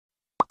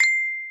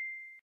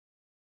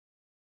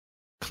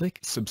Click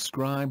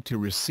subscribe to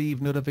receive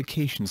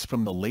notifications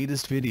from the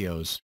latest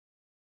videos.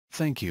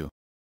 Thank you.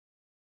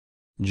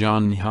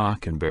 John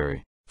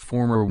Hockenberry,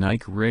 former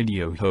WNYC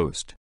radio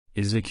host,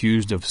 is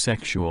accused of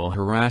sexual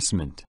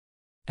harassment.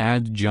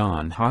 Add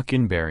John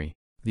Hockenberry,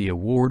 the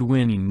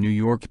award-winning New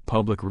York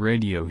public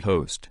radio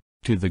host,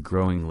 to the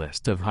growing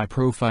list of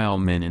high-profile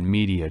men in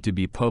media to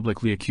be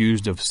publicly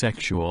accused of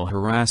sexual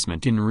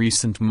harassment in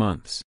recent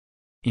months.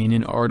 In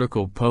an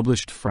article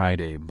published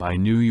Friday by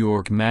New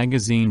York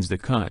magazine's The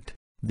Cut,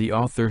 the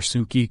author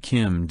Suki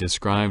Kim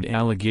described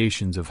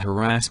allegations of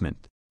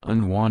harassment,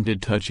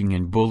 unwanted touching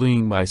and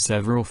bullying by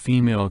several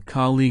female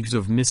colleagues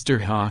of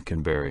Mr.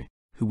 Hockenberry,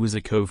 who was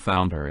a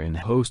co-founder and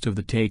host of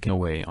The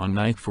Takeaway on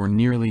WNYC for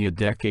nearly a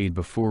decade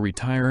before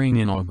retiring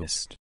in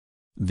August.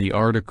 The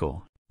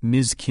article,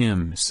 Ms.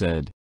 Kim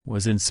said,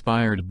 was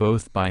inspired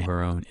both by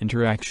her own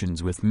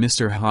interactions with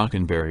Mr.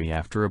 Hockenberry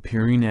after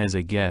appearing as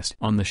a guest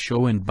on the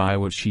show and by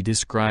what she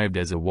described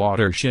as a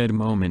watershed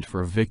moment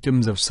for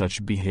victims of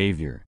such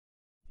behavior.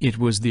 It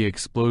was the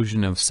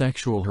explosion of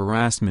sexual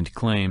harassment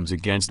claims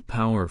against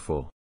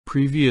powerful,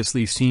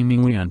 previously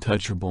seemingly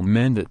untouchable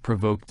men that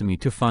provoked me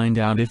to find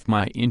out if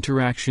my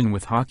interaction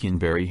with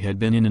Hockenberry had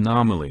been an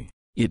anomaly.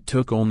 It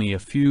took only a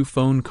few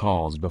phone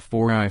calls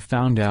before I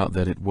found out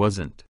that it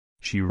wasn't,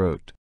 she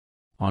wrote.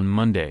 On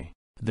Monday,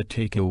 The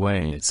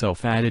Takeaway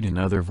itself added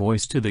another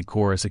voice to the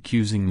chorus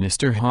accusing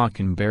Mr.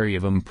 Hockenberry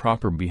of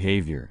improper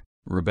behavior.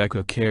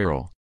 Rebecca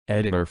Carroll,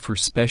 editor for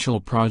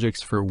special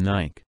projects for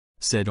WNYC,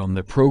 said on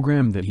the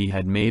program that he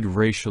had made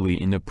racially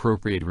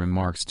inappropriate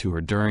remarks to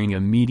her during a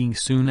meeting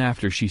soon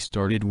after she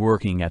started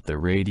working at the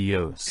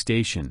radio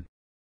station.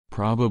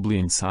 Probably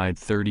inside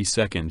 30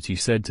 seconds he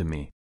said to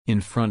me,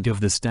 in front of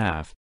the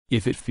staff,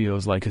 "If it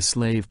feels like a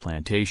slave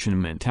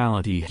plantation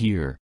mentality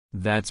here,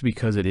 that's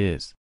because it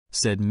is,"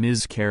 said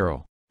Ms.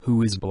 Carroll,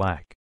 who is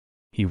black.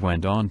 He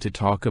went on to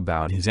talk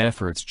about his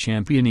efforts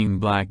championing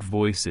black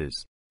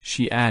voices.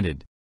 She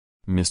added,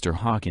 "Mr.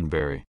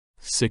 Hockenberry,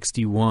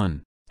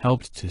 61,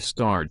 helped to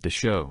start the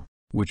show,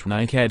 which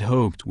WNYC had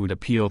hoped would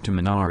appeal to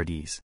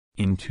minorities,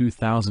 in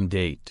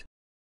 2008.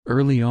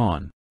 Early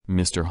on,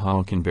 Mr.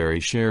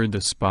 Hockenberry shared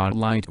the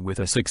spotlight with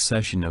a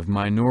succession of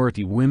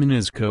minority women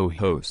as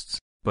co-hosts,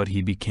 but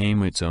he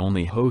became its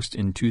only host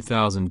in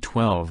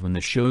 2012 when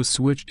the show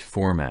switched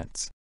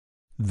formats."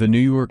 The New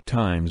York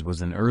Times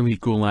was an early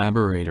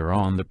collaborator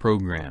on the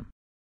program.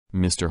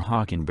 Mr.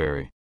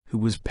 Hockenberry, who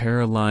was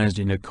paralyzed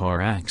in a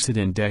car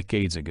accident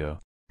decades ago,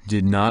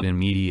 did not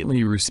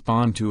immediately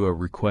respond to a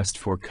request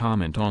for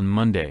comment on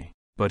Monday,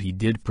 but he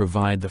did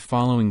provide the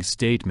following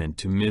statement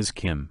to Ms.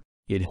 Kim: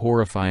 "It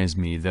horrifies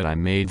me that I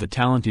made the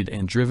talented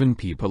and driven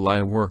people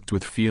I worked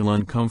with feel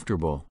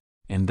uncomfortable,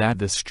 and that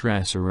the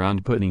stress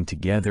around putting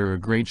together a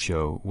great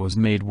show was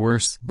made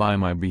worse by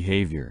my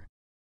behavior.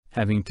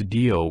 Having to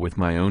deal with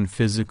my own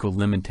physical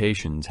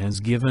limitations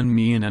has given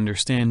me an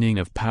understanding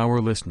of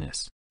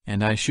powerlessness,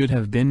 and I should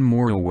have been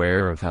more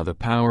aware of how the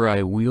power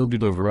I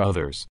wielded over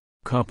others,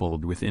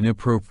 coupled with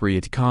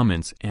inappropriate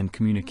comments and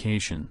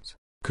communications,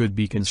 could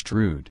be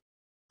construed.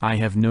 I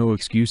have no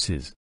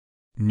excuses."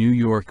 New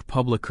York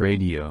Public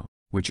Radio,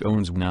 which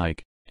owns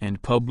WNYC,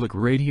 and Public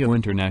Radio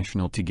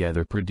International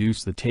together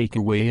produced The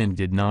Takeaway and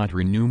did not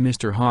renew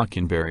Mr.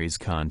 Hockenberry's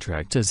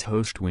contract as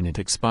host when it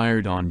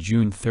expired on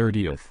June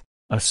 30,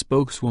 a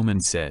spokeswoman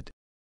said.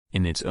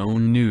 In its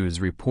own news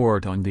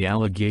report on the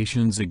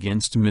allegations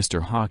against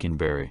Mr.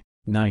 Hockenberry,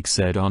 WNYC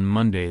said on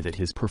Monday that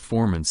his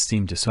performance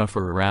seemed to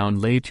suffer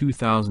around late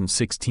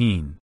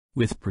 2016,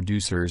 with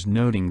producers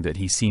noting that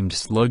he seemed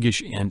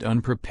sluggish and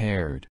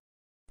unprepared.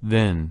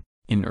 Then,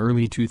 in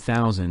early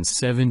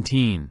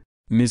 2017,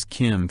 Ms.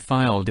 Kim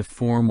filed a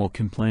formal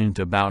complaint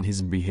about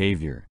his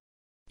behavior.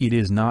 It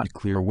is not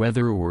clear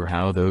whether or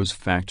how those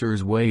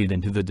factors weighed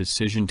into the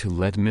decision to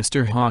let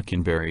Mr.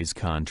 Hockenberry's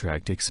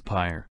contract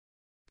expire.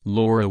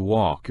 Laura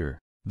Walker,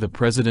 the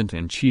president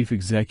and chief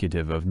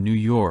executive of New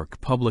York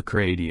Public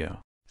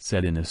Radio,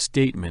 said in a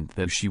statement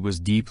that she was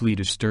deeply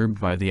disturbed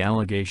by the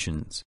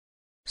allegations.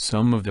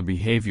 "Some of the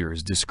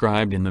behaviors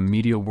described in the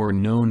media were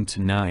known to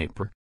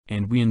WNYC,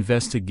 and we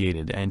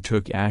investigated and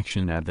took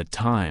action at the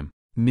time,"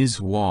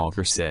 Ms.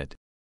 Walker said.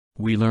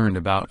 "We learned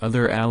about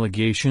other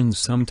allegations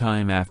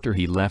sometime after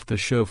he left the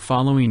show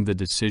following the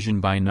decision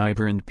by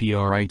WNYC and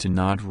PRI to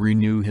not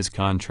renew his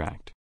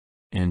contract.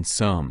 And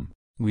some,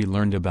 we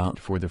learned about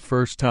for the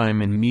first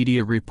time in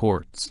media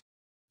reports."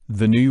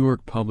 The New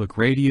York Public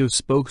Radio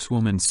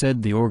spokeswoman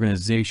said the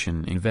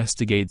organization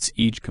investigates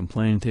each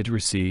complaint it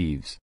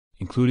receives,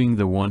 including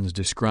the ones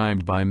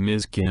described by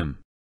Ms. Kim.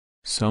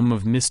 Some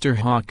of Mr.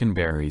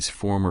 Hockenberry's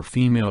former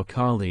female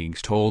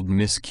colleagues told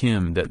Ms.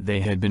 Kim that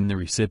they had been the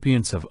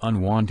recipients of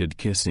unwanted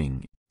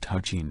kissing,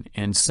 touching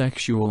and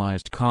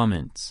sexualized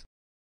comments.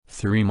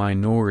 3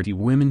 minority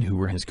women who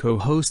were his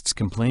co-hosts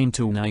complained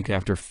to WNYC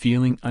after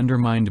feeling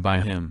undermined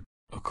by him,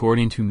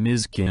 according to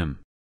Ms. Kim.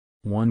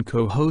 One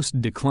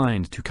co-host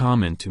declined to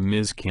comment to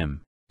Ms.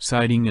 Kim,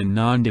 citing a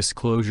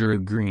non-disclosure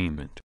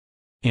agreement.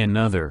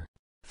 Another,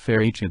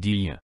 Faricha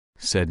Dia,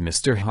 said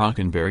Mr.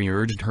 Hockenberry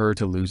urged her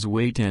to lose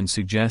weight and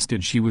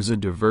suggested she was a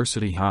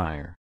diversity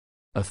hire.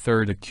 A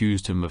third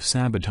accused him of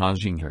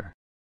sabotaging her.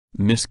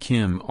 Miss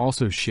Kim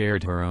also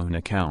shared her own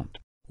account,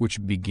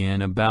 which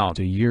began about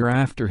a year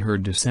after her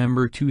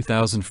December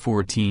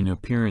 2014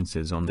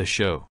 appearances on the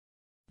show.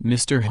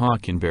 Mr.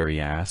 Hockenberry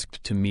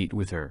asked to meet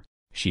with her,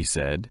 she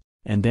said,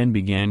 and then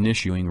began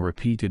issuing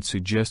repeated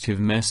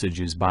suggestive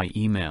messages by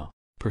email,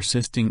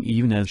 persisting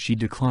even as she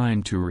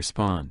declined to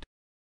respond.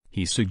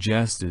 He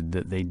suggested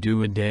that they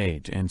do a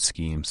date and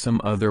scheme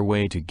some other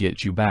way to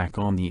get you back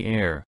on the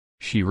air,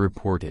 she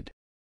reported.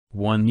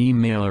 One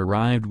email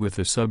arrived with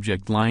the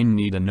subject line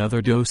 "Need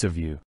another dose of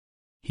you."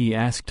 He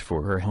asked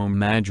for her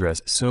home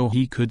address so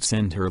he could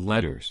send her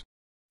letters.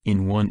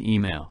 In one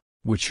email,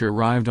 which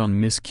arrived on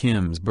Miss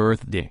Kim's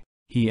birthday,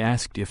 he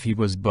asked if he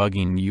was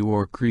bugging you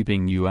or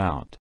creeping you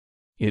out.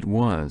 "It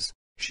was,"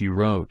 she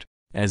wrote,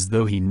 "as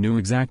though he knew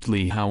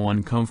exactly how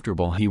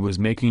uncomfortable he was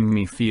making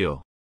me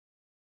feel."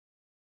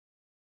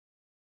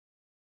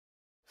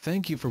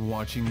 Thank you for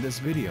watching this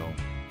video.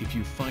 If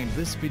you find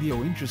this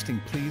video interesting,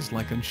 please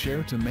like and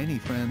share to many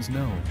friends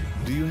know.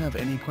 Do you have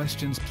any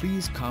questions?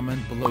 Please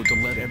comment below to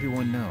let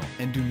everyone know.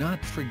 And do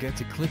not forget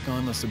to click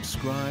on the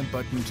subscribe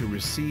button to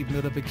receive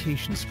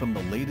notifications from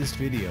the latest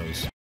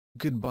videos.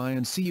 Goodbye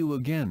and see you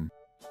again.